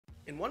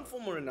In one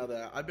form or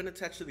another, I've been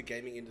attached to the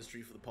gaming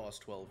industry for the past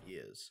 12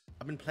 years.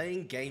 I've been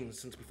playing games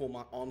since before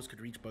my arms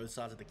could reach both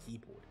sides of the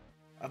keyboard.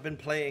 I've been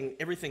playing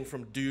everything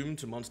from Doom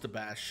to Monster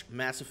Bash,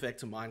 Mass Effect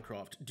to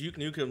Minecraft, Duke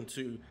Nukem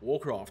to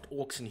Warcraft,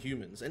 Orcs and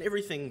Humans, and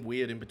everything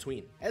weird in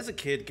between. As a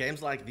kid,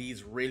 games like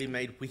these really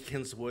made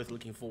weekends worth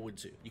looking forward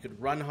to. You could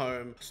run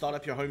home, start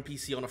up your home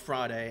PC on a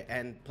Friday,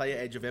 and play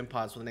Age of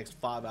Empires for the next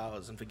 5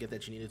 hours and forget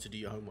that you needed to do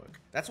your homework.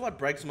 That's what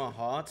breaks my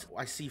heart.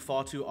 I see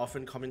far too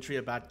often commentary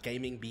about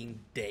gaming being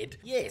dead.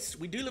 Yes,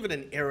 we do live in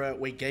an era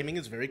where gaming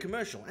is very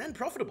commercial and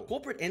profitable.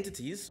 Corporate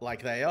entities,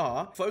 like they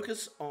are,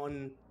 focus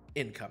on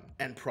income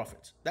and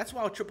profit. That's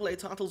why our AAA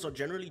titles are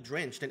generally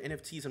drenched in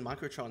NFTs and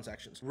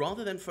microtransactions,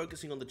 rather than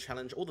focusing on the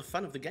challenge or the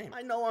fun of the game.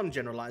 I know I'm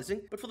generalizing,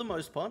 but for the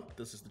most part,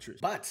 this is the truth.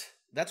 But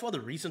that's why the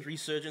recent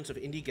resurgence of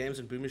indie games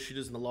and boomer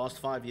shooters in the last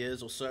 5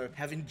 years or so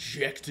have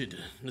injected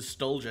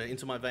nostalgia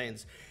into my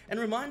veins and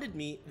reminded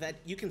me that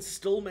you can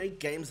still make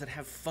games that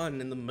have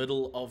fun in the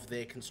middle of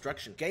their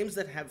construction. Games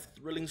that have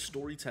thrilling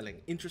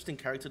storytelling, interesting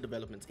character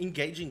development,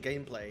 engaging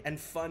gameplay, and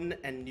fun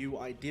and new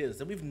ideas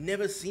that we've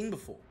never seen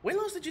before. When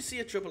last did you see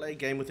a AAA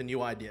game with a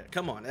new idea?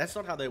 Come on, that's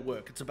not how they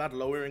work. It's about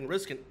lowering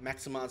risk and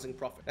maximizing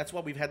profit. That's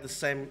why we've had the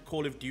same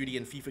Call of Duty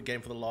and FIFA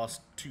game for the last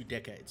 2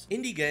 decades.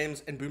 Indie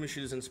games and boomer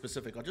shooters in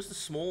specific are just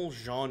a small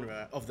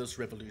genre of this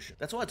revolution.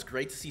 That's why it's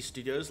great to see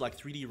studios like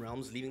 3D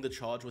Realms leading the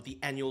charge with the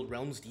annual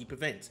Realms Deep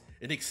event,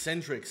 an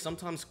eccentric,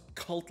 sometimes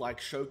cult-like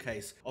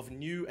showcase of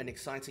new and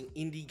exciting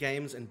indie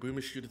games and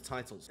boomer shooter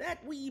titles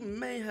that we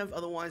may have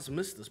otherwise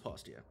missed this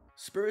past year.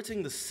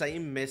 Spiriting the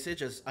same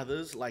message as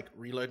others like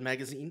Reload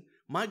Magazine,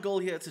 my goal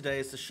here today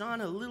is to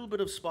shine a little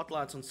bit of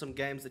spotlight on some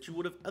games that you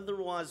would have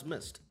otherwise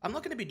missed. I'm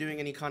not going to be doing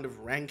any kind of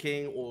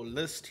ranking or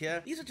list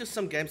here. These are just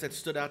some games that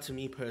stood out to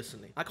me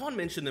personally. I can't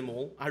mention them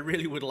all. I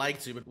really would like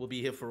to, but we'll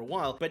be here for a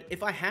while. But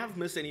if I have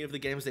missed any of the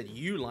games that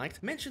you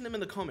liked, mention them in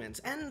the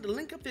comments and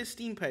link up their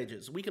Steam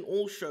pages. We can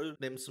all show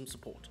them some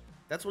support.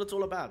 That's what it's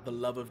all about, the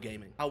love of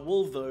gaming. I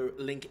will, though,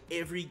 link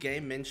every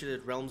game mentioned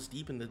at Realms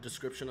Deep in the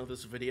description of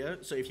this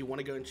video, so if you want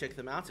to go and check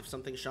them out, if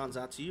something shines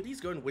out to you,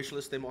 please go and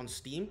wishlist them on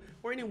Steam,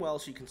 or anywhere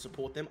else you can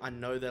support them. I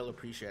know they'll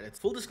appreciate it.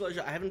 Full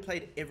disclosure, I haven't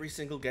played every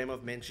single game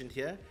I've mentioned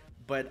here,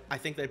 but I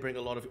think they bring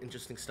a lot of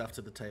interesting stuff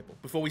to the table.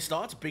 Before we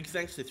start, big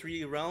thanks to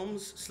 3D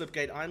Realms,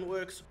 Slipgate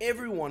Ironworks,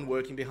 everyone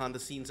working behind the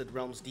scenes at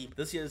Realms Deep.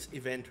 This year's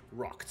event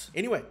rocked.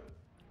 Anyway,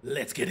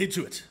 let's get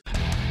into it.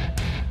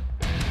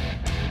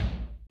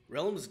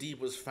 Realms Deep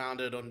was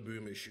founded on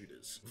boomer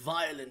shooters,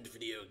 violent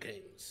video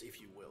games, if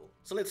you will.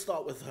 So let's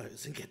start with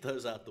those and get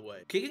those out the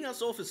way. Kicking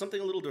us off is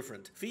something a little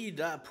different.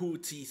 Fida,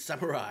 Puti,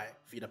 Samurai.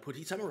 Fida,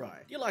 Puti, Samurai.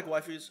 You like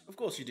waifus? Of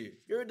course you do.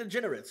 You're a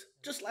degenerate,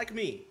 just like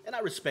me, and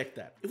I respect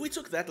that. If we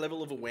took that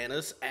level of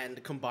awareness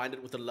and combined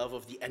it with the love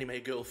of the anime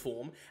girl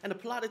form and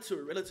applied it to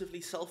a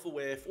relatively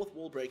self-aware, fourth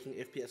wall breaking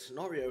FPS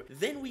scenario,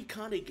 then we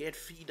kinda get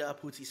Fida,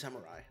 Puti,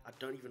 Samurai. I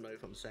don't even know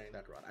if I'm saying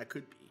that right. I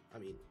could be. I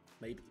mean,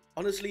 maybe.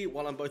 Honestly,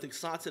 while I'm both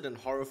excited and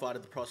horrified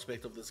at the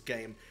prospect of this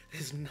game,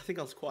 there's nothing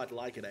else quite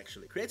like it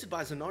actually. Created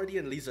by Zanardi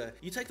and Lisa,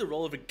 you take the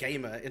role of a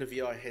gamer in a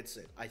VR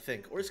headset, I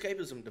think, or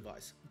escapism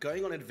device,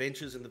 going on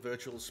adventures in the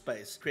virtual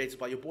space created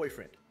by your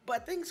boyfriend.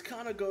 But things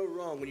kinda go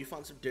wrong when you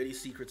find some dirty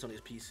secrets on his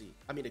PC.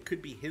 I mean, it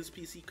could be his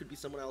PC, could be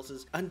someone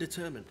else's,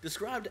 undetermined.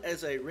 Described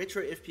as a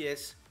retro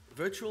FPS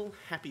virtual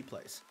happy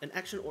place, an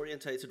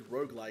action-orientated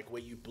roguelike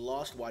where you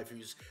blast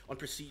waifus on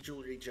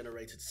procedurally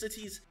generated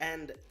cities,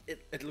 and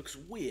it looks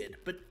weird,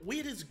 but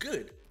weird is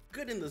good.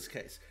 Good in this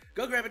case.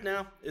 Go grab it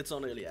now, it's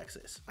on early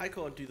access. I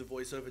can't do the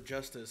voiceover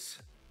justice,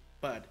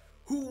 but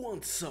who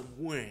wants some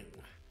wing?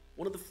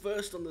 One of the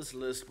first on this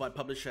list by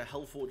publisher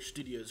Hellforge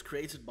Studios,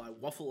 created by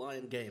Waffle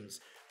Iron Games,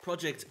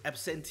 Project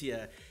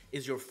Absentia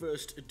is your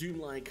first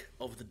Doom-like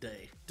of the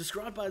day.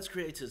 Described by its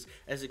creators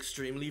as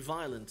extremely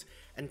violent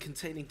and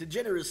containing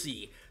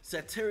degeneracy,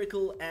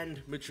 satirical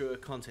and mature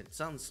content.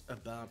 Sounds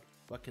about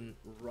fucking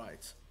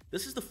right.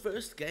 This is the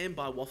first game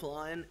by Waffle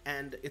Iron,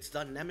 and its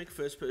dynamic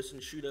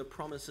first-person shooter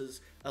promises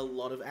a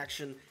lot of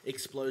action,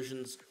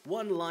 explosions,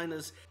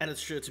 one-liners, and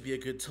it's sure to be a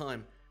good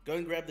time. Go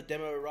and grab the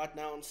demo right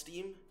now on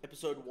Steam.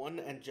 Episode 1,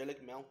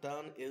 Angelic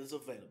Meltdown, is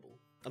available.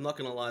 I'm not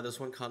gonna lie, this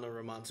one kinda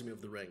reminds me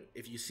of The Ring.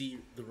 If you see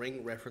The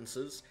Ring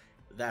references,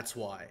 that's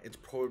why. It's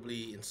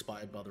probably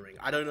inspired by The Ring.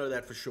 I don't know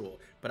that for sure,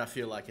 but I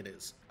feel like it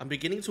is. I'm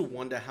beginning to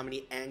wonder how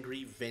many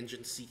angry,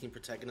 vengeance-seeking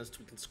protagonists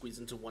we can squeeze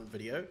into one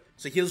video.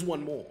 So here's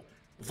one more.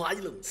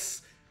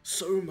 Violence.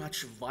 So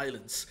much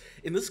violence.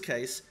 In this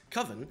case,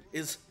 Coven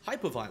is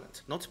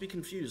hyper-violent, not to be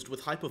confused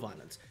with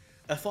hyper-violent.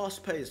 A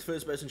fast-paced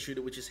first-person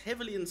shooter which is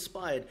heavily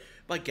inspired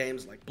by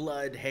games like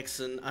Blood,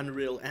 Hexen,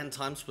 Unreal, and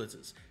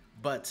Timesplitters.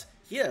 But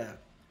here,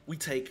 we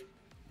take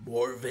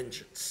more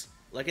vengeance.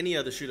 Like any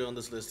other shooter on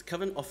this list,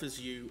 Coven offers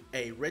you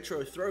a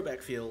retro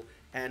throwback feel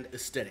and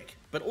aesthetic,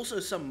 but also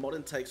some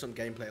modern takes on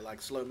gameplay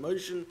like slow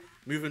motion,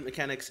 movement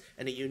mechanics,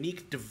 and a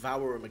unique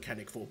devourer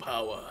mechanic for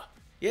power.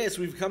 Yes,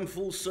 we've come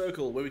full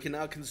circle where we can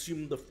now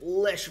consume the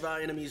flesh of our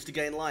enemies to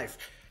gain life.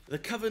 The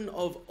Coven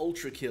of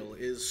Ultrakill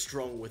is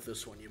strong with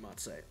this one, you might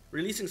say.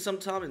 Releasing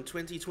sometime in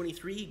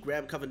 2023,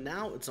 grab Coven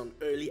now, it's on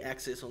early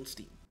access on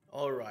Steam.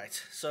 Alright,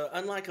 so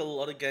unlike a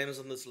lot of games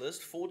on this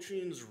list,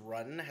 Fortune's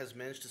Run has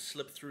managed to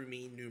slip through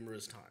me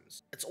numerous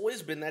times. It's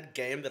always been that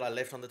game that I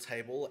left on the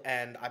table,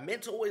 and I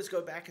meant to always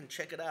go back and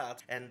check it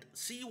out and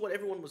see what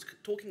everyone was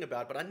talking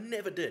about, but I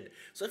never did.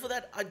 So for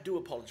that, I do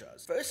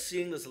apologize. First,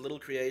 seeing this little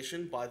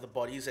creation by the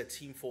bodies at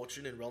Team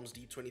Fortune in Realms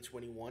Deep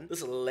 2021,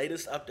 this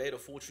latest update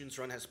of Fortune's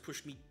Run has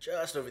pushed me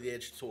just over the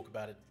edge to talk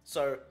about it.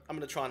 So I'm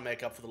gonna try and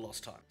make up for the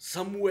lost time.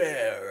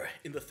 Somewhere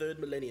in the third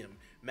millennium,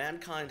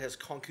 mankind has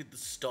conquered the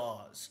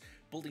stars,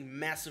 building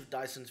massive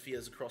Dyson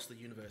spheres across the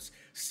universe,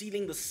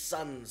 sealing the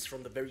suns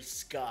from the very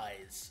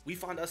skies. We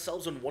find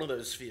ourselves on one of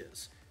those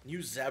spheres, New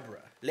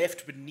Zabra,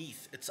 left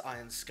beneath its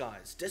iron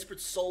skies.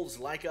 Desperate souls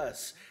like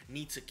us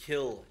need to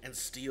kill and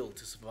steal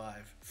to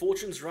survive.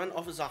 Fortune's Run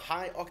offers a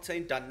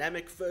high-octane,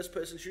 dynamic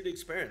first-person shooter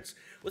experience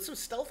with some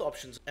stealth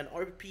options and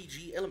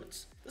RPG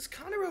elements. This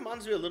kind of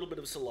reminds me a little bit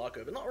of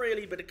Sulaco, but not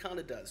really, but it kind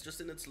of does,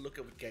 just in its look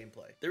of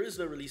gameplay. There is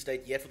no release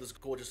date yet for this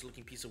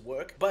gorgeous-looking piece of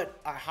work,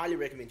 but I highly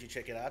recommend you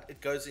check it out.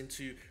 It goes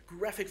into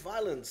graphic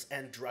violence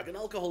and drug and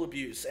alcohol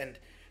abuse and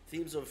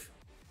themes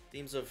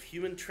of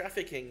human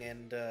trafficking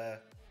and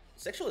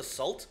sexual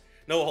assault?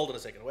 No, hold on a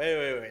second.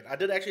 Wait. I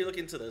did actually look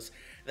into this,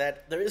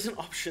 that there is an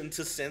option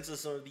to censor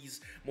some of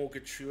these more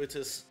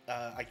gratuitous,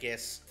 I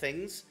guess,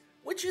 things,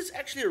 which is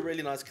actually a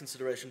really nice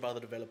consideration by the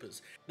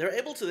developers. They're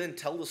able to then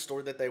tell the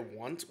story that they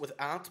want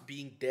without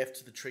being deaf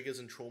to the triggers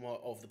and trauma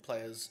of the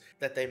players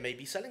that they may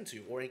be selling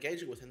to or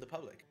engaging with in the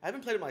public. I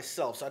haven't played it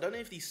myself, so I don't know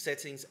if these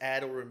settings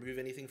add or remove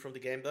anything from the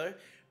game though,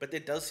 but there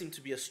does seem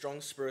to be a strong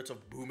spirit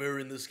of boomer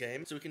in this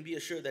game, so we can be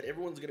assured that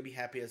everyone's going to be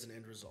happy as an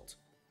end result.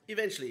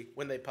 Eventually,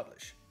 when they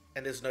publish.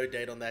 And there's no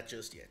date on that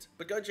just yet.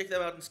 But go check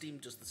them out on Steam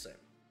just the same.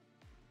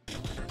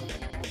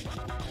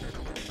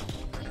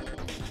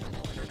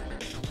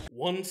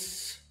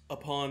 Once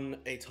upon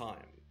a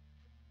time,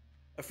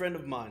 a friend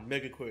of mine,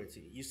 Mega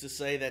Querty, used to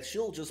say that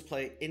she'll just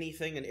play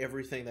anything and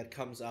everything that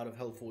comes out of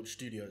Hellforge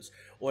Studios,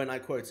 or, and I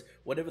quote,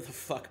 whatever the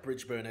fuck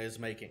Bridgeburner is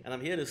making. And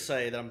I'm here to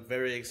say that I'm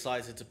very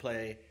excited to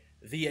play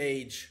The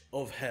Age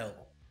of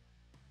Hell.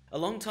 A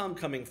long time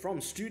coming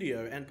from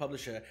studio and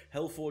publisher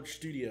Hellforge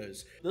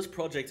Studios, this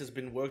project has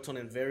been worked on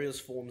in various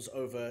forms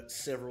over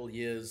several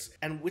years,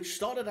 and which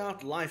started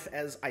out life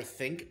as, I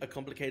think, a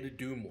complicated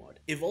Doom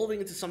mod, evolving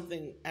into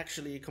something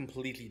actually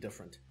completely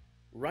different.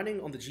 Running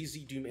on the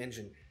GZ Doom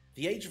engine,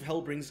 The Age of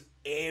Hell brings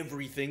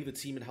everything the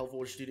team at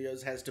Hellforge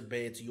Studios has to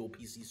bear to your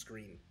PC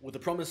screen, with the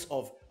promise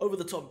of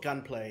over-the-top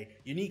gunplay,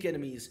 unique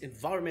enemies,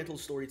 environmental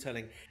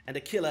storytelling, and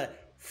a killer,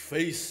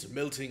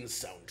 face-melting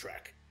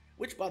soundtrack.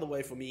 Which, by the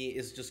way, for me,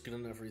 is just good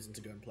enough reason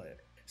to go and play it.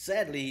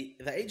 Sadly,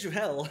 The Age of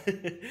Hell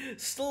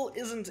still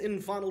isn't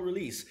in final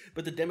release,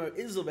 but the demo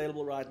is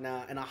available right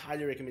now, and I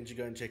highly recommend you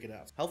go and check it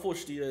out. Hellforge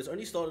Studios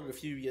only started a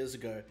few years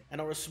ago, and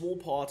are a small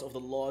part of the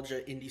larger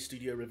indie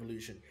studio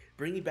revolution,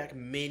 bringing back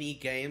many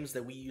games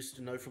that we used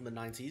to know from the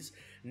 90s,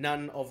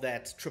 none of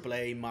that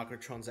AAA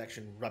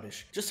microtransaction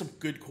rubbish, just some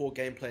good core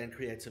gameplay and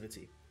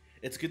creativity.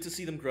 It's good to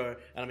see them grow,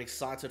 and I'm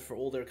excited for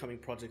all their coming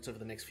projects over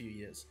the next few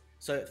years.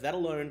 So, that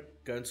alone,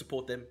 go and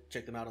support them,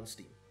 check them out on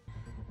Steam.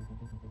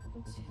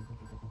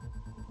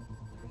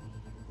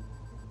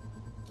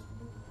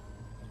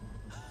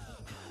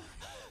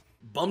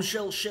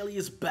 Bombshell Shelly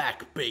is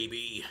back,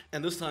 baby!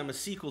 And this time a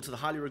sequel to the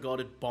highly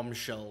regarded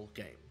Bombshell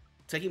game.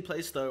 Taking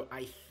place, though,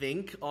 I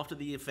think, after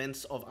the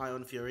events of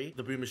Ion Fury,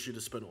 the boomer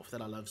shooter spin-off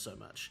that I love so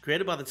much.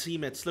 Created by the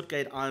team at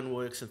Slipgate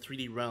Ironworks and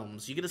 3D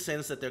Realms, you get a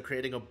sense that they're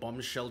creating a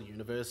Bombshell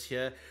universe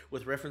here,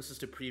 with references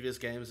to previous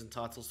games and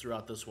titles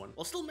throughout this one,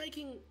 while still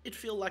making it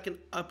feel like an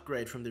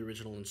upgrade from the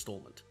original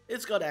installment.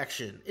 It's got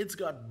action, it's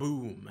got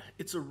boom,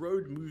 it's a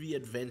road movie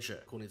adventure,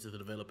 according to the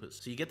developers.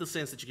 So you get the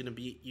sense that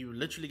you're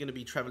literally gonna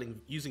be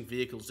traveling, using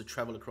vehicles to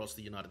travel across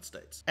the United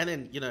States. And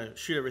then,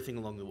 shoot everything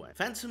along the way.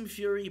 Phantom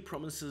Fury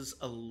promises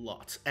a lot.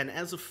 And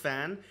as a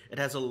fan, it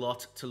has a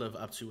lot to live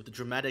up to with the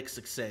dramatic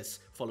success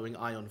following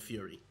Ion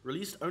Fury,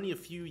 released only a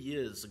few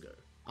years ago.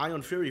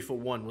 Ion Fury, for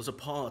one, was a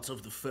part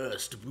of the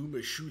first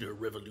boomer shooter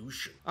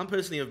revolution. I'm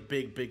personally a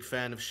big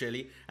fan of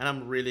Shelly, and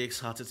I'm really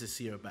excited to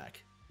see her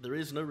back. There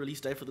is no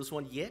release date for this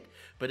one yet,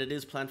 but it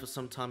is planned for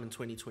sometime in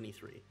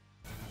 2023.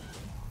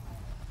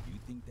 You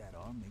think that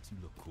arm makes you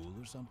look cool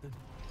or something?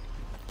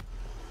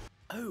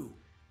 Oh,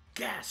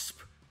 gasp!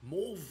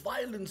 More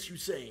violence, you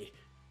say?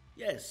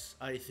 Yes,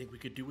 I think we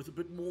could do with a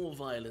bit more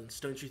violence,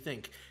 don't you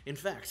think? In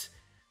fact,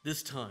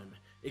 this time,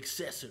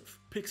 excessive,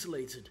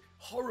 pixelated,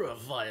 horror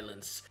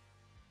violence.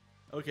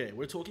 Okay,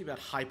 we're talking about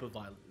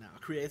hyper-violent now,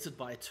 created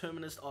by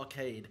Terminus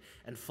Arcade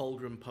and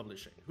Fulgrim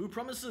Publishing, who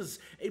promises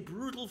a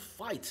brutal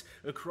fight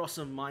across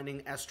a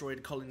mining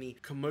asteroid colony,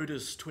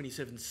 Commodus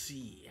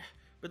 27C.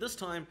 But this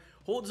time,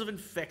 hordes of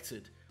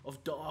infected,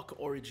 of dark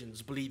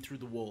origins bleed through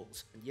the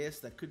walls. And yes,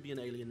 that could be an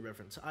alien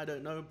reference. I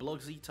don't know,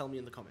 Blogsy, tell me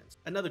in the comments.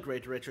 Another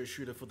great retro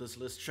shooter for this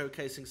list,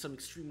 showcasing some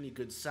extremely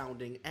good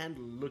sounding and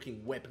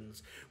looking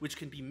weapons, which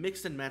can be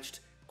mixed and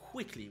matched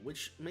quickly,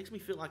 which makes me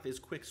feel like there's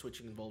quick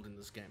switching involved in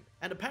this game.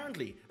 And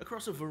apparently,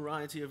 across a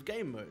variety of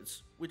game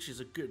modes, which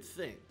is a good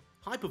thing.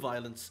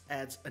 Hyperviolence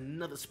adds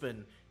another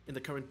spin in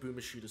the current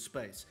boomer shooter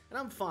space, and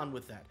I'm fine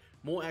with that.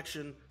 More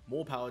action,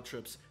 more power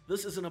trips,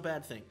 this isn't a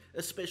bad thing,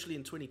 especially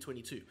in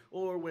 2022,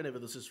 or whenever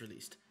this is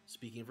released.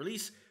 Speaking of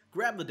release,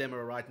 grab the demo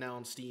right now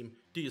on Steam,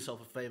 do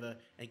yourself a favor,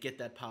 and get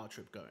that power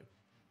trip going.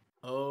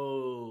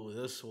 Oh,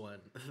 this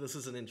one. This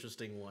is an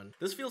interesting one.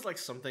 This feels like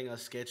something I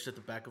sketched at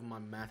the back of my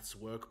maths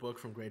workbook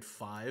from grade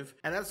 5.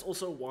 And that's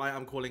also why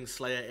I'm calling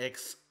Slayer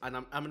X, and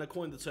I'm gonna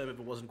coin the term if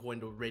it wasn't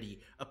coined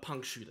already, a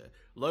punk shooter.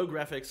 Low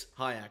graphics,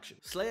 high action.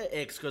 Slayer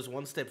X goes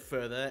one step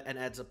further and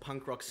adds a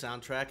punk rock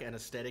soundtrack and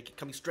aesthetic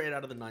coming straight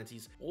out of the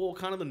 90s, or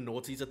kind of the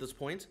noughties at this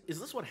point. Is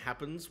this what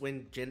happens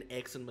when Gen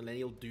X and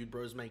millennial dude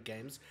bros make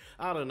games?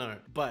 I don't know.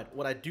 But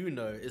what I do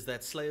know is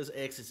that Slayer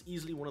X is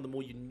easily one of the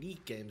more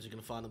unique games you're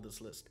gonna find on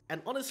this list.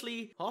 And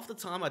honestly, half the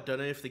time I don't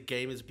know if the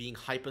game is being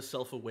hyper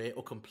self-aware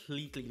or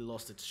completely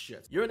lost its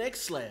shit. You're an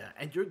X-Slayer,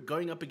 and you're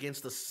going up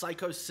against the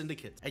Psycho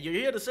Syndicate, and you're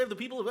here to save the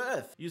people of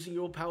Earth, using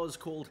your powers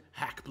called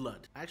Hack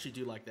Blood. I actually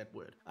do like that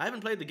word. I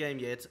haven't played the game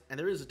yet, and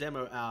there is a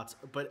demo out,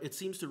 but it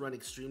seems to run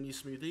extremely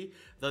smoothly,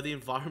 though the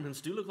environments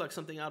do look like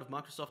something out of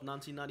Microsoft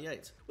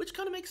 1998. Which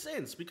kind of makes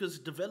sense, because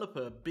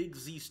developer Big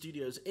Z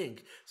Studios Inc.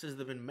 says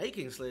they've been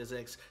making Slayer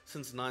X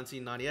since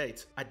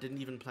 1998. I didn't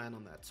even plan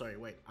on that. Sorry,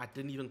 wait. I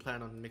didn't even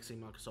plan on mixing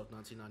Microsoft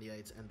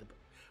 1998 and the...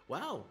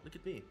 Wow, look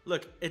at me.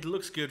 Look, it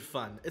looks good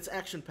fun. It's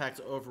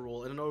action-packed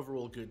overall and an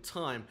overall good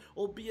time,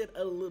 albeit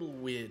a little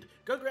weird.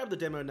 Go grab the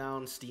demo now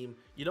on Steam.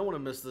 You don't want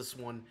to miss this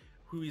one,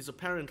 who is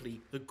apparently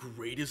the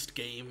greatest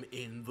game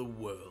in the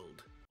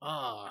world.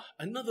 Ah,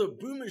 another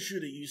boomer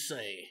shooter, you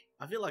say?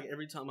 I feel like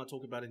every time I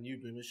talk about a new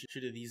boomer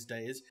shooter these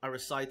days, I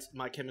recite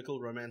My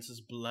Chemical Romance's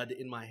Blood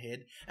in my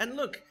head. And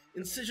look,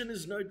 Incision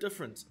is no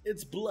different.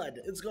 It's blood.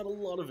 It's got a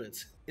lot of it.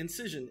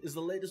 Incision is the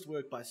latest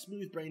work by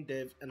Smooth Brain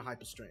Dev and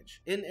Hyperstrange.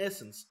 In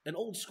essence, an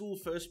old school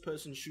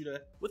first-person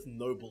shooter with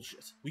no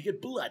bullshit. We get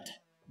blood,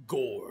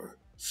 gore,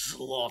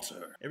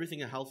 slaughter.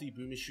 Everything a healthy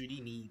boomer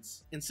shooty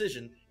needs.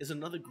 Incision is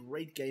another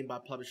great game by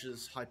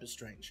publishers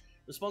Hyperstrange,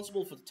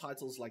 responsible for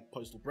titles like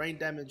Postal Brain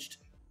Damaged,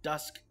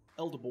 Dusk,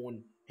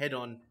 Elderborn,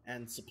 Head-On,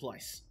 and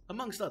Supplice,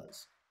 amongst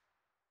others.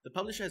 The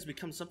publisher has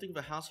become something of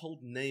a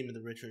household name in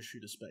the retro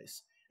shooter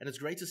space, and it's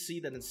great to see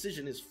that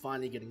Incision is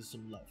finally getting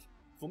some love.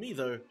 For me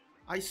though,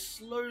 I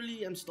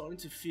slowly am starting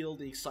to feel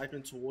the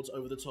excitement towards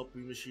over-the-top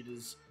boomer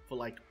shooters for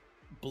like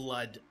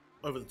blood,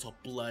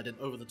 over-the-top blood, and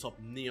over-the-top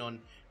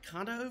neon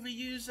kinda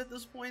overused at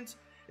this point.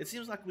 It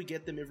seems like we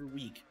get them every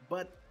week,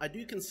 but I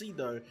do concede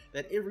though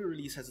that every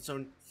release has its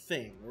own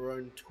thing or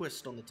own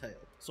twist on the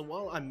tail. So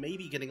while I may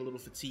be getting a little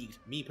fatigued,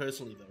 me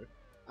personally though,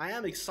 I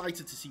am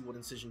excited to see what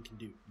Incision can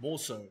do. More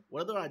so,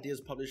 what other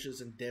ideas publishers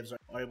and devs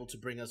are able to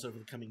bring us over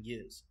the coming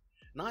years.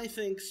 And I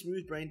think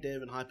Smooth Brain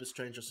Dev and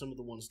Hyperstrange are some of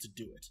the ones to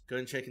do it. Go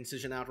and check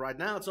Incision out right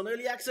now, it's on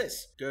early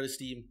access! Go to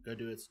Steam, go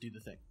do it, do the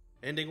thing.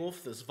 Ending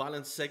off this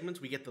violent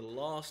segment, we get the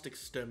Last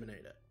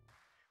Exterminator,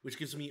 which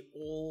gives me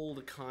all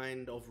the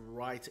kind of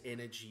right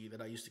energy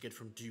that I used to get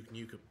from Duke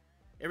Nukem.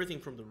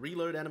 Everything from the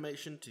reload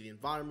animation, to the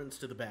environments,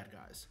 to the bad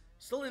guys.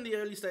 Still in the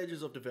early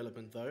stages of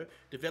development though,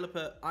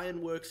 developer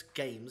Ironworks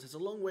Games has a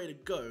long way to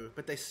go,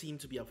 but they seem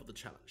to be up for the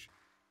challenge.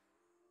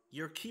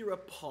 You're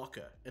Kira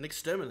Parker, an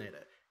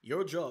exterminator.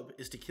 Your job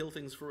is to kill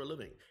things for a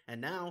living,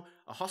 and now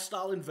a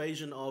hostile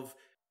invasion of,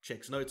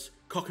 checks notes,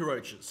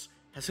 cockroaches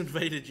has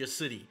invaded your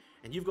city,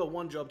 and you've got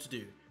one job to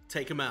do,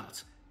 take them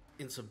out,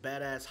 in some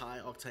badass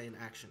high-octane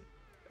action,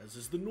 as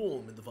is the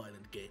norm in the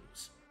violent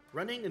games.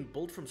 Running and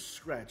built from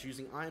scratch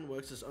using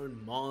Ironworks' own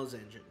Mars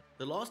engine,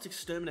 The Last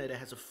Exterminator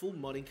has a full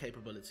modding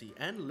capability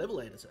and level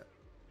editor,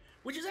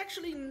 which is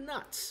actually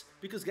nuts,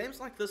 because games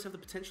like this have the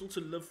potential to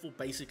live for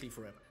basically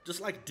forever, just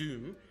like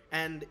Doom,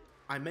 and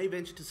I may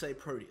venture to say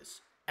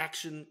Proteus.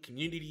 Action,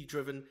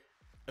 community-driven,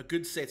 a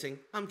good setting,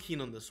 I'm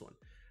keen on this one.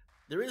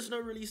 There is no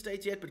release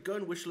date yet, but go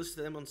and wishlist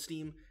them on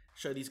Steam,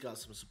 show these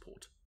guys some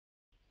support.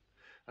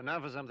 And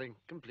now for something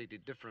completely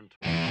different.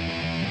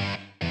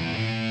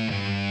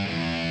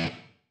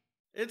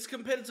 It's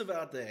competitive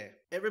out there.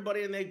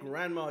 Everybody and their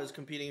grandma is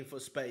competing for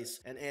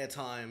space and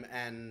airtime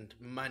and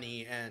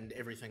money and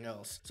everything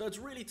else. So it's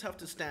really tough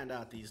to stand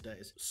out these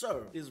days.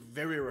 So it is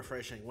very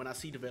refreshing when I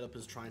see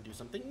developers try and do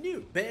something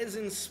new. Bears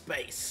in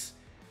space.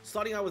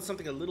 Starting out with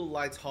something a little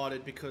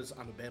lighthearted because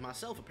I'm a bear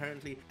myself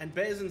apparently, and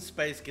Bears in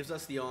Space gives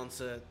us the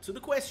answer to the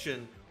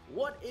question,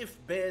 what if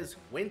bears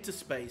went to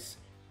space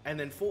and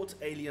then fought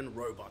alien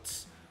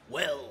robots?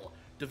 Well,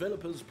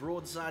 developers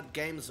Broadside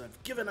Games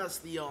have given us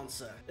the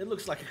answer. It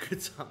looks like a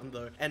good time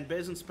though, and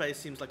Bears in Space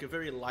seems like a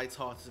very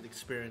light-hearted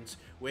experience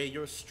where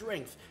your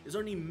strength is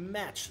only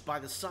matched by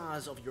the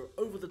size of your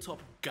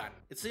over-the-top gun.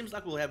 It seems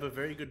like we'll have a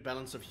very good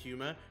balance of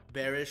humor,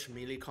 bearish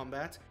melee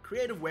combat,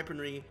 creative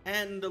weaponry,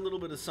 and a little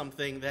bit of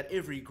something that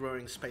every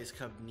growing space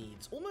cub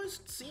needs.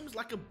 Almost seems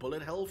like a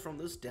bullet hell from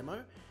this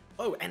demo.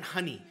 Oh, and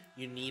honey.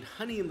 You need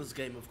honey in this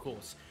game, of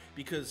course,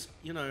 because,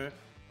 you know,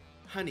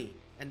 honey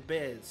and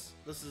bears.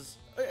 This is...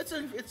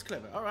 It's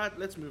clever. Alright,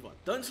 let's move on.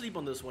 Don't sleep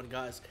on this one,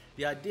 guys.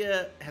 The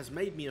idea has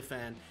made me a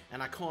fan,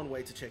 and I can't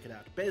wait to check it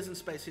out. Bears in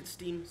Space hits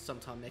Steam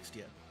sometime next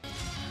year.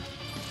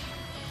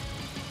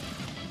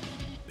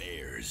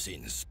 Bears Wars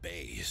in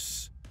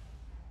space.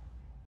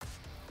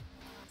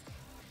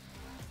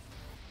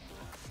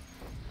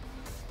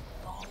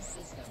 All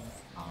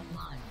systems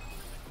online.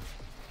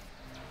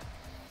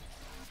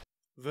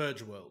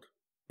 Vergeworld.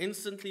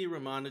 Instantly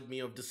reminded me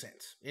of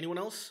Descent. Anyone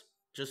else?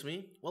 Just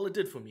me? Well, it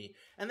did for me,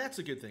 and that's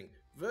a good thing.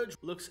 Verge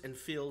looks and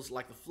feels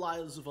like the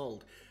Flyers of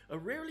old, a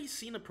rarely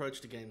seen approach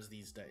to games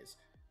these days.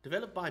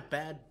 Developed by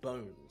Bad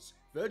Bones,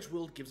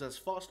 Vergeworld gives us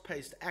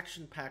fast-paced,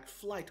 action-packed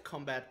flight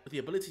combat with the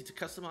ability to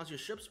customize your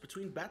ships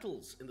between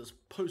battles in this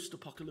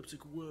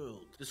post-apocalyptic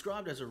world.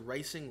 Described as a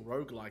racing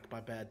roguelike by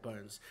Bad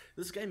Bones,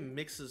 this game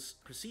mixes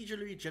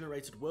procedurally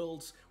generated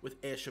worlds with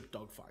airship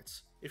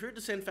dogfights. If you're a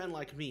Descent fan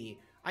like me,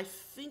 I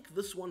think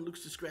this one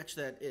looks to scratch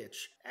that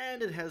itch,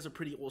 and it has a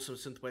pretty awesome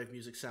synthwave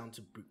music sound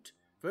to boot.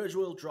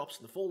 Vergeworld drops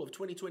in the fall of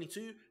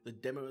 2022, the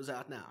demo is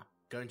out now.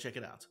 Go and check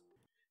it out.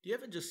 Do you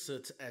ever just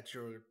sit at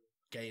your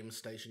game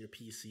station, your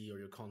PC or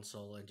your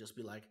console, and just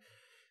be like,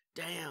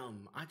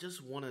 damn, I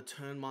just want to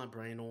turn my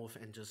brain off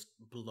and just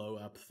blow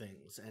up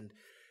things, and,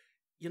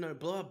 you know,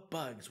 blow up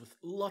bugs with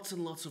lots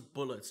and lots of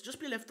bullets, just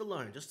be left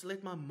alone, just to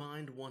let my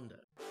mind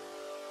wander.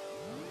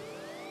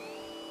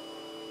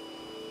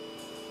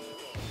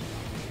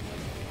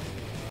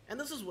 And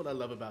this is what I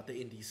love about the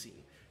indie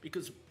scene,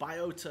 because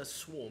BIOTA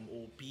Swarm,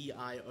 or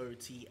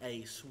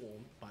B-I-O-T-A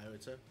Swarm,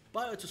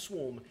 BIOTA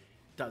Swarm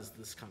does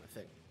this kind of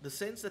thing. The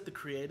sense that the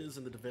creators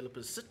and the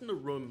developers sit in a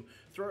room,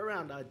 throw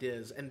around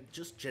ideas, and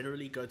just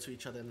generally go to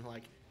each other and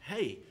like,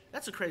 hey,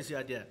 that's a crazy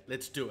idea,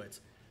 let's do it.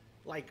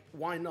 Like,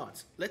 why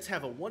not? Let's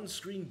have a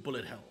one-screen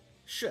bullet hell.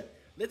 Shit,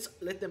 let's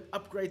let them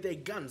upgrade their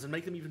guns and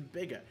make them even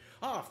bigger.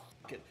 Ah,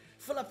 fuck it.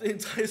 Fill up the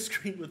entire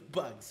screen with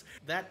bugs.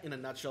 That, in a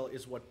nutshell,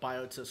 is what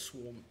BIOTA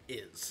Swarm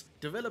is.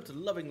 Developed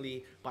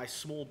lovingly by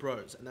small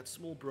bros, and that's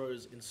small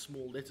bros in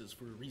small letters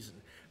for a reason.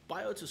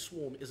 BIOTA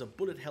Swarm is a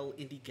bullet hell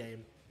indie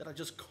game that I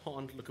just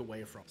can't look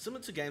away from.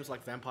 Similar to games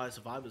like Vampire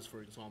Survivors,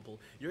 for example,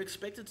 you're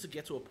expected to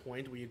get to a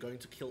point where you're going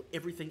to kill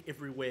everything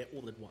everywhere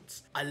all at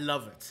once. I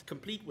love it.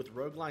 Complete with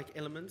roguelike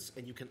elements,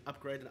 and you can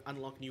upgrade and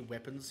unlock new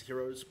weapons,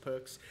 heroes,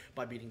 perks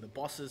by beating the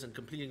bosses and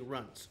completing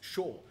runs.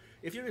 Sure,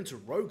 if you're into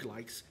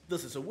roguelikes,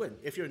 this is a win.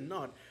 If you're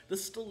not,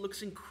 this still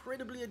looks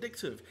incredibly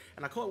addictive,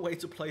 and I can't wait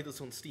to play this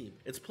on Steam.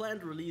 Its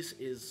planned release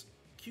is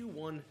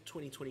Q1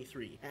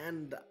 2023,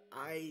 and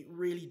I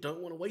really don't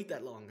want to wait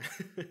that long.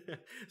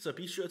 So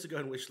be sure to go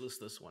and wishlist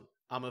this one.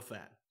 I'm a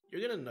fan.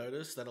 You're gonna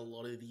notice that a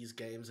lot of these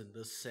games in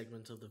this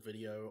segment of the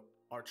video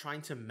are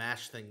trying to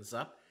mash things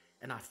up,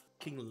 and I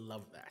fucking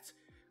love that.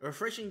 A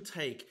refreshing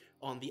take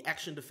on the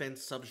action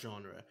defense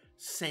subgenre,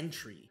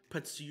 SENTRY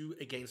puts you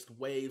against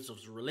waves of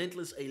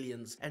relentless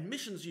aliens and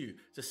missions you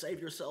to save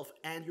yourself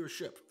and your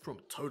ship from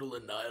total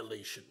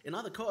annihilation. In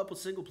either co-op or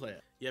single player,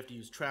 you have to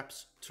use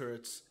traps,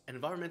 turrets, and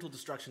environmental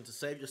destruction to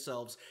save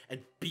yourselves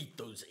and beat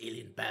those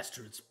alien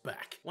bastards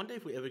back. One day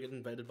if we ever get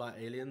invaded by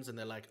aliens and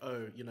they're like,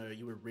 oh, you know,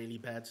 you were really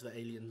bad to the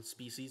alien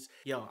species,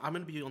 yo, I'm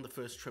gonna be on the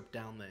first trip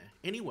down there.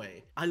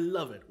 Anyway, I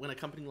love it when a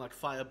company like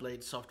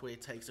Fireblade Software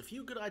takes a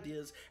few good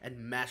ideas and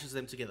mashes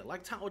them together,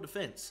 like Tower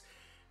Defense.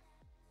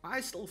 I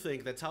still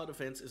think that tower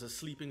defense is a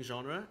sleeping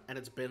genre, and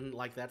it's been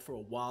like that for a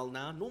while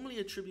now, normally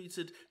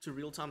attributed to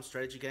real-time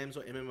strategy games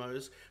or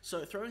MMOs,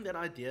 so throwing that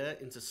idea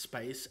into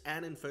space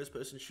and in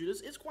first-person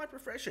shooters is quite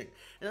refreshing,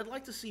 and I'd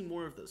like to see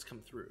more of this come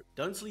through.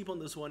 Don't sleep on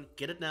this one,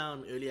 get it now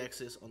in early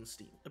access on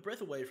Steam. A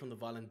breath away from the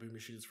violent boomer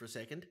shooters for a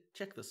second,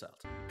 check this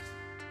out.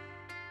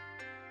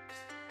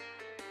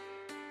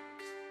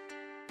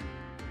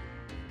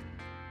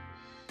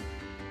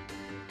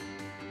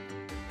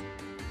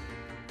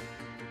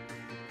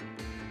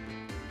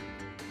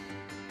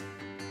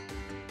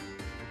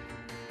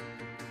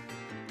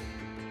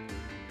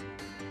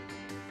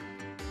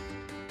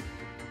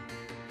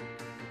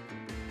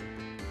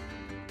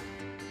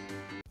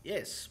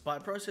 Yes, by a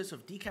process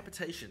of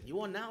decapitation, you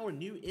are now a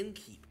new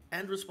Innkeep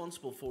and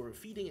responsible for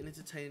feeding and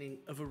entertaining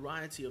a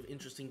variety of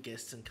interesting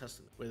guests and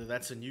customers, whether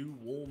that's a new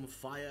warm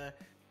fire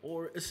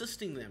or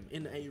assisting them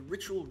in a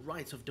ritual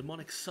rite of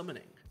demonic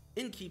summoning.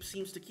 Innkeep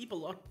seems to keep a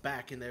lot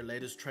back in their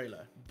latest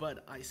trailer,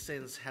 but I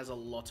sense has a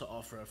lot to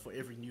offer for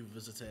every new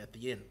visitor at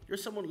the inn. You're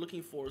someone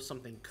looking for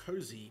something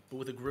cozy, but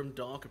with a grim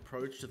dark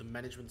approach to the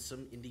management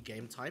sim indie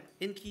game type,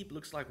 Innkeep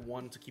looks like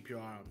one to keep your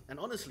eye on. And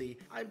honestly,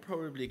 I'm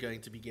probably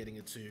going to be getting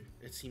it too.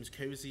 It seems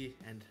cozy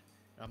and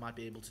I might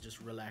be able to just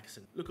relax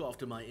and look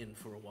after my inn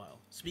for a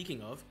while.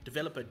 Speaking of,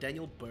 developer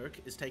Daniel Burke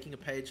is taking a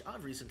page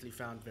I've recently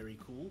found very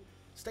cool,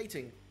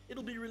 stating,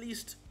 it'll be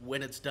released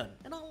when it's done.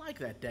 And I like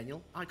that,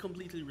 Daniel. I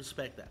completely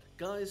respect that.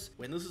 Guys,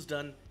 when this is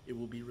done, it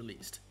will be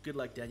released. Good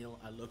luck, Daniel.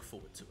 I look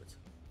forward to it.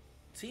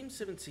 Team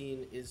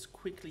 17 is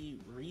quickly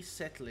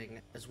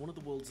resettling as one of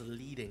the world's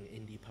leading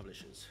indie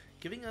publishers,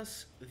 giving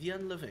us The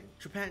Unliving,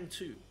 Trepang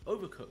 2,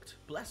 Overcooked,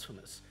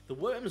 Blasphemous, the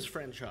Worms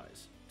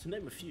franchise, to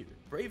name a few.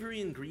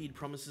 Bravery and Greed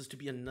promises to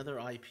be another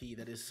IP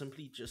that is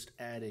simply just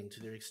adding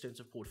to their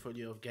extensive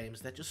portfolio of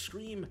games that just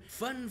scream,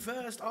 fun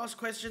first, ask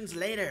questions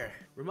later,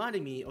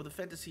 reminding me of the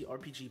fantasy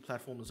RPG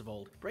platformers of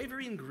old.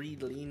 Bravery and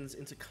Greed leans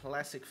into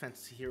classic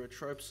fantasy hero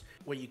tropes,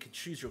 where you can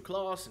choose your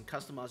class and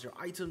customize your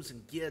items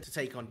and gear to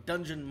take on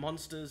dungeon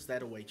monsters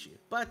that await you.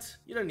 But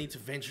you don't need to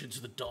venture into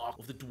the dark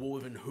of the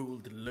dwarven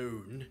hold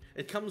alone.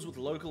 It comes with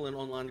local and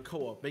online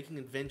co-op, making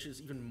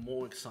adventures even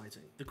more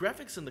exciting. The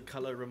graphics and the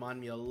color remind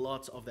me a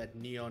lot of that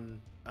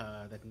neon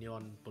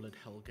bullet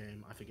hell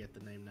game. I forget the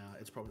name now.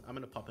 It's probably, I'm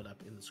gonna pop it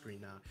up in the screen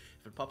now.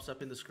 If it pops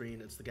up in the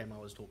screen, it's the game I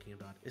was talking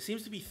about. There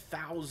seems to be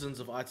thousands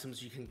of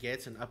items you can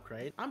get and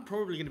upgrade. I'm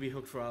probably gonna be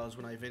hooked for hours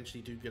when I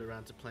eventually do get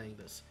around to playing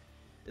this.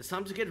 It's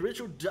time to get rich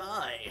or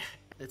die!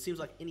 It seems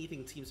like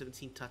anything Team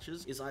 17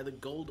 touches is either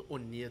gold or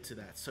near to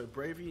that, so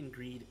Bravery and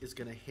Greed is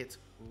gonna hit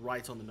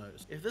right on the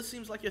nose. If this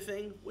seems like your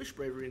thing, wish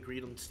Bravery and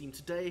Greed on Steam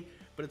today,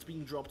 but it's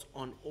being dropped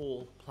on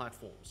all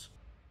platforms.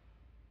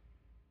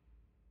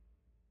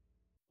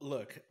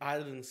 Look, I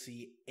didn't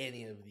see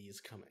any of these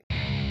coming.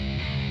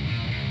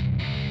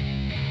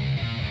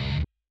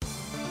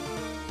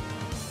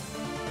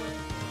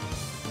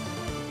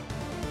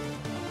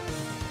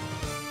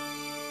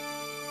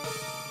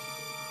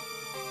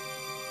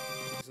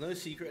 It's no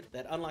secret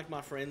that unlike my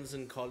friends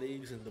and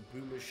colleagues in the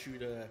boomer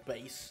shooter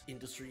base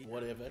industry,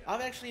 whatever,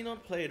 I've actually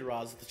not played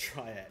Rise of the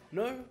Triad.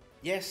 No?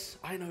 Yes,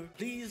 I know.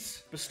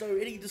 Please bestow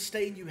any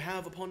disdain you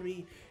have upon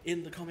me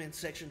in the comments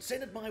section.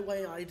 Send it my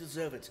way, I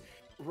deserve it.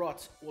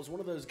 Rot was one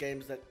of those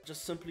games that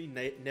just simply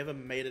never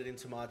made it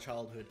into my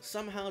childhood.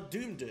 Somehow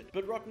Doom did,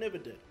 but Rot never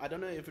did. I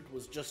don't know if it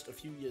was just a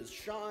few years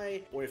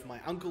shy, or if my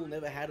uncle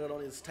never had it on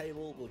his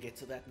table. We'll get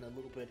to that in a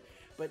little bit.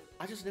 But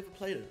I just never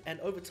played it. And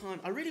over time,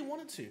 I really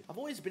wanted to. I've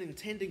always been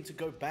intending to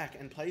go back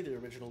and play the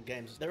original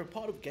games. They're a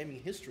part of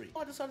gaming history.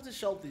 I decided to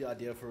shelve the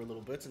idea for a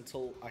little bit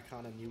until I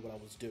kind of knew what I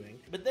was doing.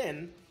 But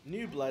then,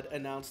 New Blood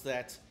announced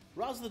that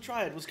Rise of the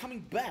Triad was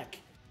coming back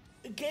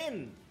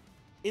again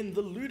in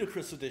the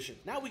Ludicrous edition.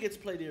 Now we get to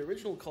play the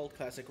original cult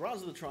classic Rise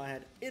of the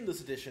Triad in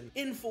this edition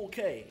in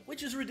 4K,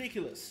 which is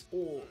ridiculous,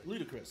 or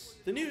ludicrous.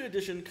 The new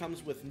edition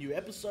comes with new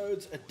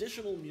episodes,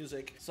 additional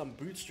music, some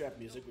bootstrap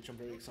music, which I'm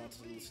very excited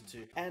to listen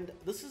to, and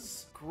this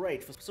is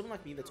great for someone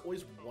like me that's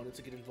always wanted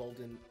to get involved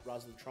in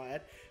Rise of the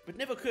Triad, but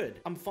never could.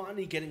 I'm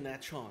finally getting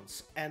that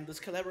chance, and this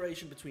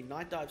collaboration between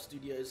Night Dive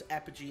Studios,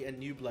 Apogee, and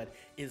New Blood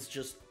is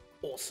just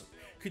awesome.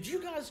 Could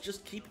you guys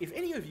just keep, if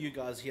any of you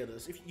guys hear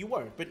this, if you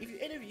won't, but if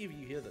any of you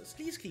hear this,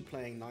 please keep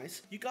playing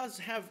nice. You guys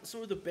have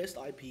some of the best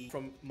IP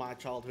from my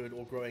childhood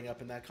or growing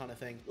up and that kind of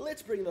thing.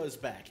 Let's bring those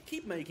back.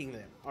 Keep making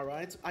them,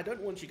 alright? I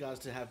don't want you guys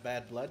to have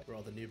bad blood, or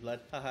rather new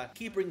blood. Haha.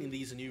 Keep bringing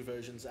these new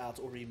versions out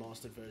or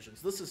remastered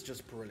versions. This is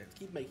just brilliant.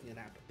 Keep making it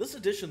happen. This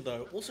edition,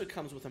 though, also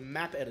comes with a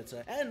map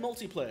editor and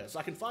multiplayer, so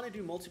I can finally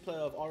do multiplayer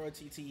of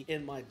ROTT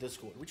in my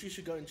Discord, which you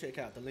should go and check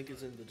out. The link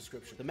is in the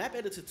description. The map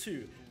editor,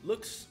 too,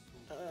 looks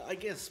I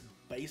guess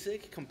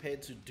basic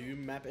compared to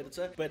Doom map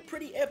editor, but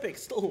pretty epic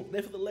still,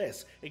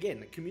 nevertheless.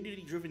 Again, a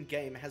community-driven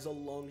game has a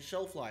long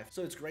shelf life,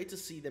 so it's great to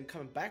see them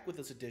coming back with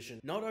this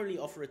edition, not only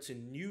offer it to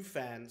new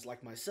fans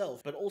like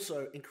myself, but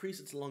also increase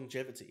its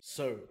longevity.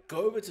 So,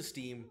 go over to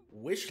Steam,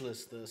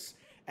 wishlist this,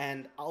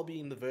 and I'll be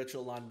in the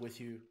virtual line with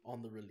you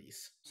on the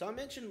release. So I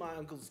mentioned my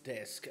uncle's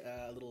desk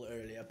a little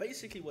earlier.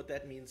 Basically what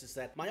that means is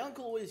that my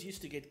uncle always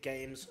used to get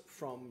games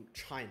from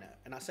China,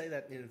 and I say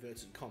that in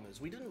inverted commas.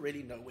 We didn't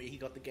really know where he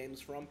got the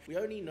games from. We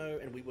only know,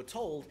 and we were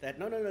told that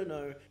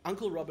no,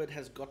 Uncle Robert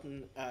has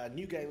gotten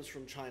new games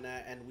from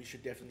China and we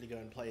should definitely go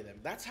and play them.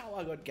 That's how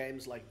I got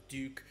games like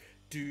Duke,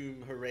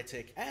 Doom,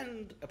 Heretic,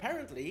 and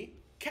apparently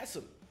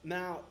Chasm.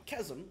 Now,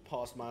 Chasm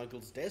passed my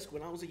uncle's desk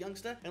when I was a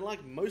youngster, and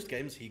like most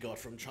games he got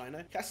from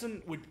China,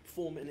 Chasm would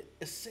form an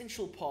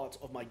essential part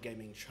of my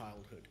gaming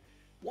childhood.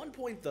 One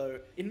point though,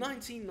 in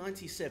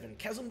 1997,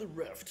 Chasm the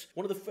Rift,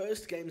 one of the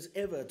first games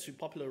ever to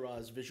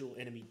popularize visual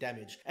enemy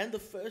damage, and the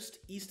first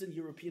Eastern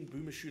European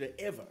boomer shooter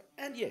ever.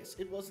 And yes,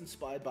 it was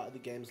inspired by other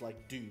games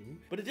like Doom,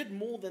 but it did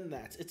more than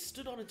that. It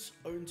stood on its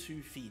own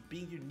 2 feet,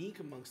 being unique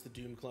amongst the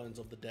Doom clones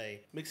of the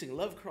day, mixing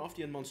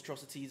Lovecraftian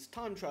monstrosities,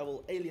 time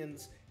travel,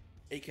 aliens,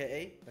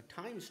 aka the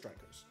Time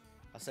Strikers.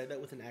 I say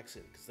that with an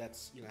accent because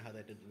that's, you know, how they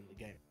did it in the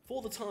game.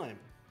 For the time,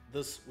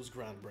 this was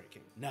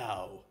groundbreaking.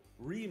 Now,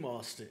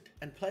 remastered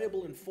and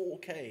playable in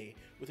 4K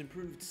with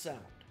improved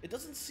sound. It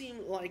doesn't seem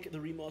like the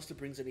remaster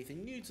brings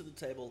anything new to the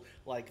table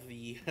like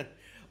the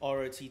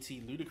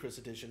ROTT Ludicrous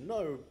edition,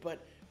 no,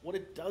 but what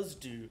it does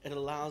do, it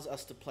allows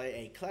us to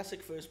play a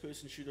classic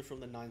first-person shooter from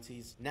the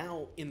 90s,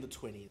 now in the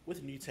 20s,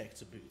 with new tech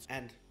to boot.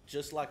 And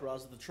just like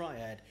Rise of the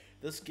Triad,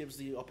 this gives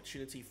the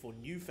opportunity for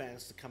new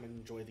fans to come and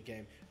enjoy the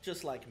game,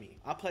 just like me.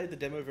 I played the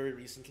demo very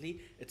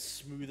recently, it's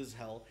smooth as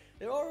hell.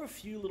 There are a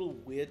few little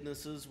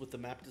weirdnesses with the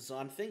map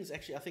design, things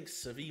actually I think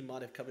Civi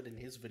might have covered in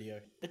his video.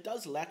 It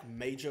does lack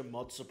major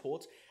mod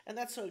support, and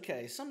that's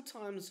okay.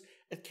 Sometimes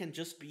it can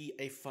just be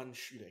a fun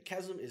shooter.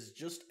 Chasm is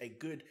just a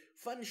good,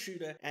 fun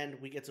shooter, and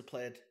we get to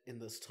play it in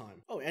this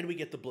time. Oh, and we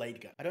get the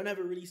blade gun. I don't have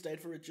a release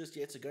date for it just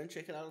yet, so go and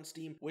check it out on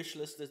Steam,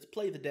 wishlist it,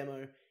 play the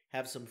demo,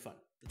 have some fun.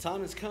 The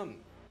time has come.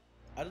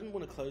 I didn't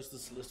want to close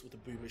this list with a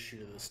boomer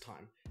shooter this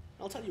time.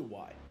 I'll tell you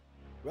why.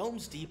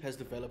 Realms Deep has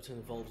developed and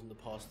evolved in the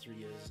past 3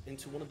 years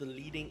into one of the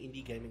leading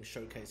indie gaming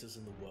showcases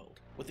in the world,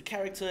 with the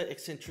character,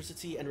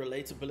 eccentricity and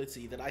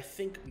relatability that I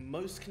think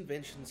most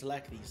conventions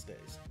lack these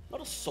days.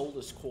 Not a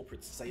soulless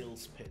corporate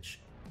sales pitch,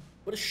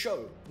 but a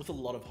show with a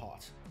lot of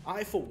heart.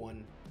 I, for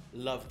one,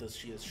 love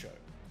this year's show,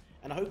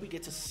 and I hope we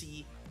get to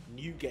see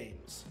new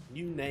games,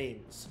 new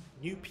names,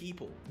 new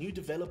people, new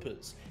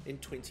developers in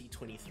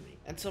 2023,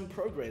 and some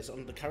progress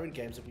on the current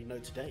games that we know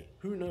today.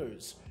 Who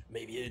knows,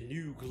 maybe a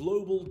new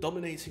global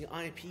dominating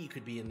IP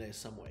could be in there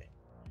somewhere,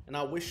 and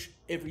I wish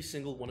every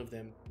single one of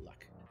them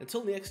luck.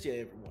 Until next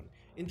year everyone,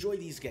 enjoy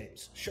these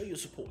games, show your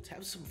support,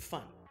 have some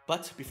fun.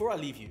 But before I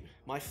leave you,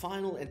 my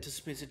final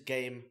anticipated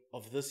game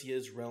of this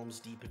year's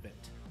Realms Deep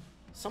event.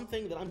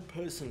 Something that I'm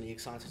personally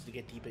excited to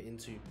get deeper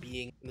into,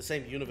 being in the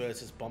same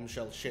universe as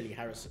bombshell Shelley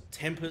Harrison,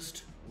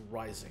 Tempest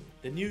Rising.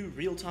 The new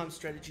real-time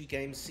strategy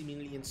game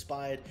seemingly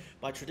inspired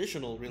by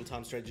traditional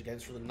real-time strategy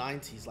games from the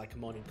 90s like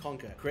Command &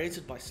 Conquer,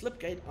 created by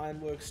Slipgate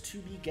Ironworks,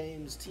 2B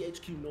Games,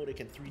 THQ Nordic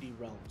and 3D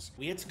Realms.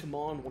 We get to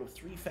command one of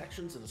 3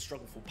 factions in a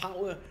struggle for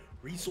power,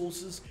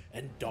 resources,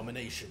 and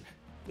domination.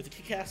 With a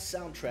kick-ass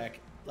soundtrack,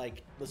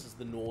 like this is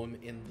the norm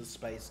in this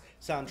space,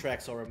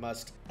 soundtracks are a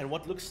must, and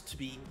what looks to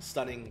be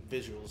stunning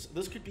visuals.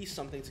 This could be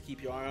something to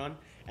keep your eye on,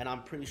 and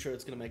I'm pretty sure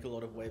it's going to make a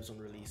lot of waves on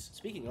release.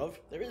 Speaking of,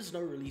 there is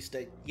no release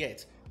date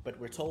yet, but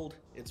we're told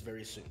it's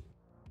very soon.